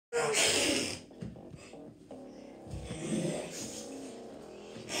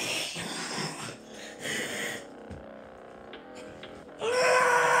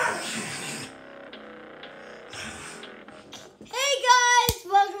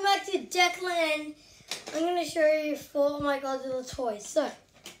Declan, I'm going to show you 4 of my Godzilla toys. So,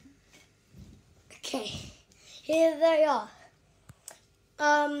 okay, here they are.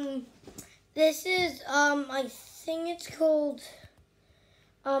 This is, I think it's called,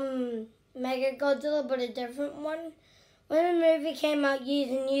 Mega Godzilla, but a different one. When the movie came out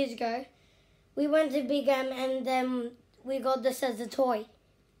years and years ago, we went to Big M and then we got this as a toy.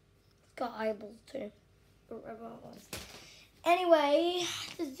 It's got eyeballs too, whatever it was. Anyway,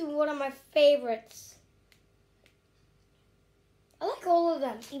 this is one of my favorites. I like all of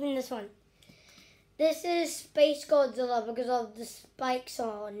them, even this one. This is Space Godzilla because of the spikes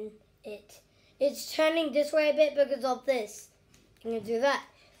on it. It's turning this way a bit because of this. I'm going to do that.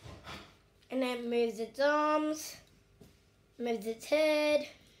 And then it moves its arms, moves its head.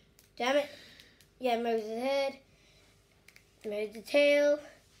 Damn it. Yeah, it moves its head, moves the tail.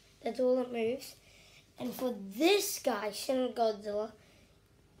 That's all it moves. And for this guy, Shin Godzilla,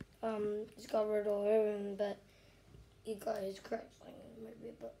 he's got rid of him, but he got his cracks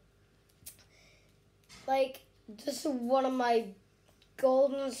maybe. But like, this is one of my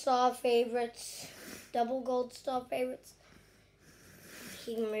Golden Star favorites, double Gold Star favorites.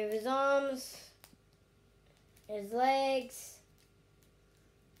 He can move his arms, his legs,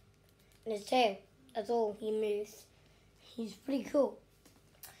 and his tail. That's all he moves. He's pretty cool.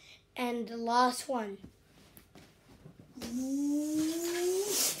 And the last one.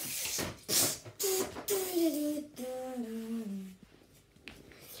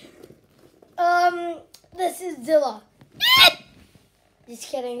 This is Zilla. Just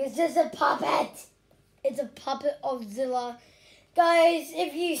kidding, it's just a puppet. It's a puppet of Zilla. Guys,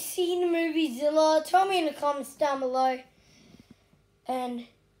 if you've seen the movie Zilla, tell me in the comments down below. And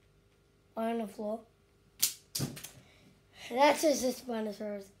on the floor. That's just the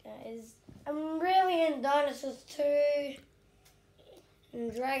Spinosaurus, guys. I'm really in dinosaurs too.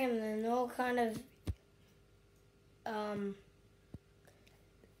 And dragons and all kind of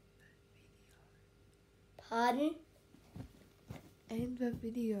pardon? And the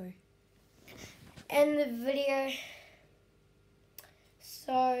video. And the video.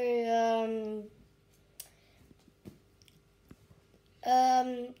 So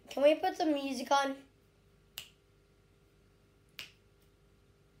can we put some music on?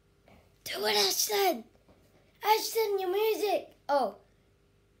 Do it, Ashton! Ashton, your music! Oh.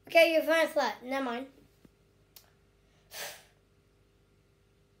 Okay, your phone's flat. Never mind.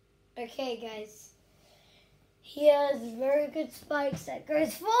 Okay, guys. He has very good spikes that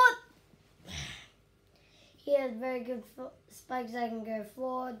goes forward. He has very good spikes that can go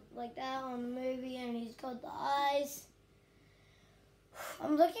forward like that on the movie, and he's got the eyes.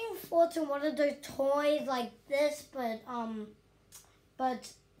 I'm looking forward to one of those toys like this, but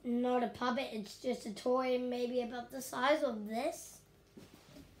not a puppet. It's just a toy, maybe about the size of this,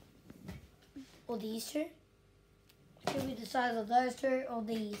 or these two. Could be the size of those two, or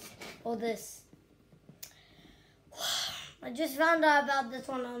these, or this. I just found out about this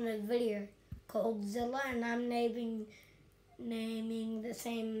one on a video called Zilla, and I'm naming the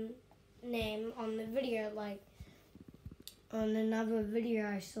same name on the video, like on another video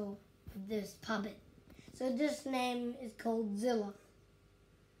I saw of this puppet. So this name is called Zilla.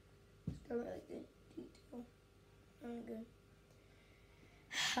 It's got really good detail. Really good.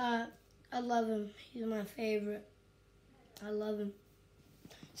 I love him. He's my favorite. I love him.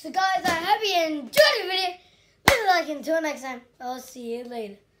 So guys, I hope you enjoyed the video. Leave a like, until next time. I'll see you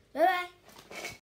later. Bye bye.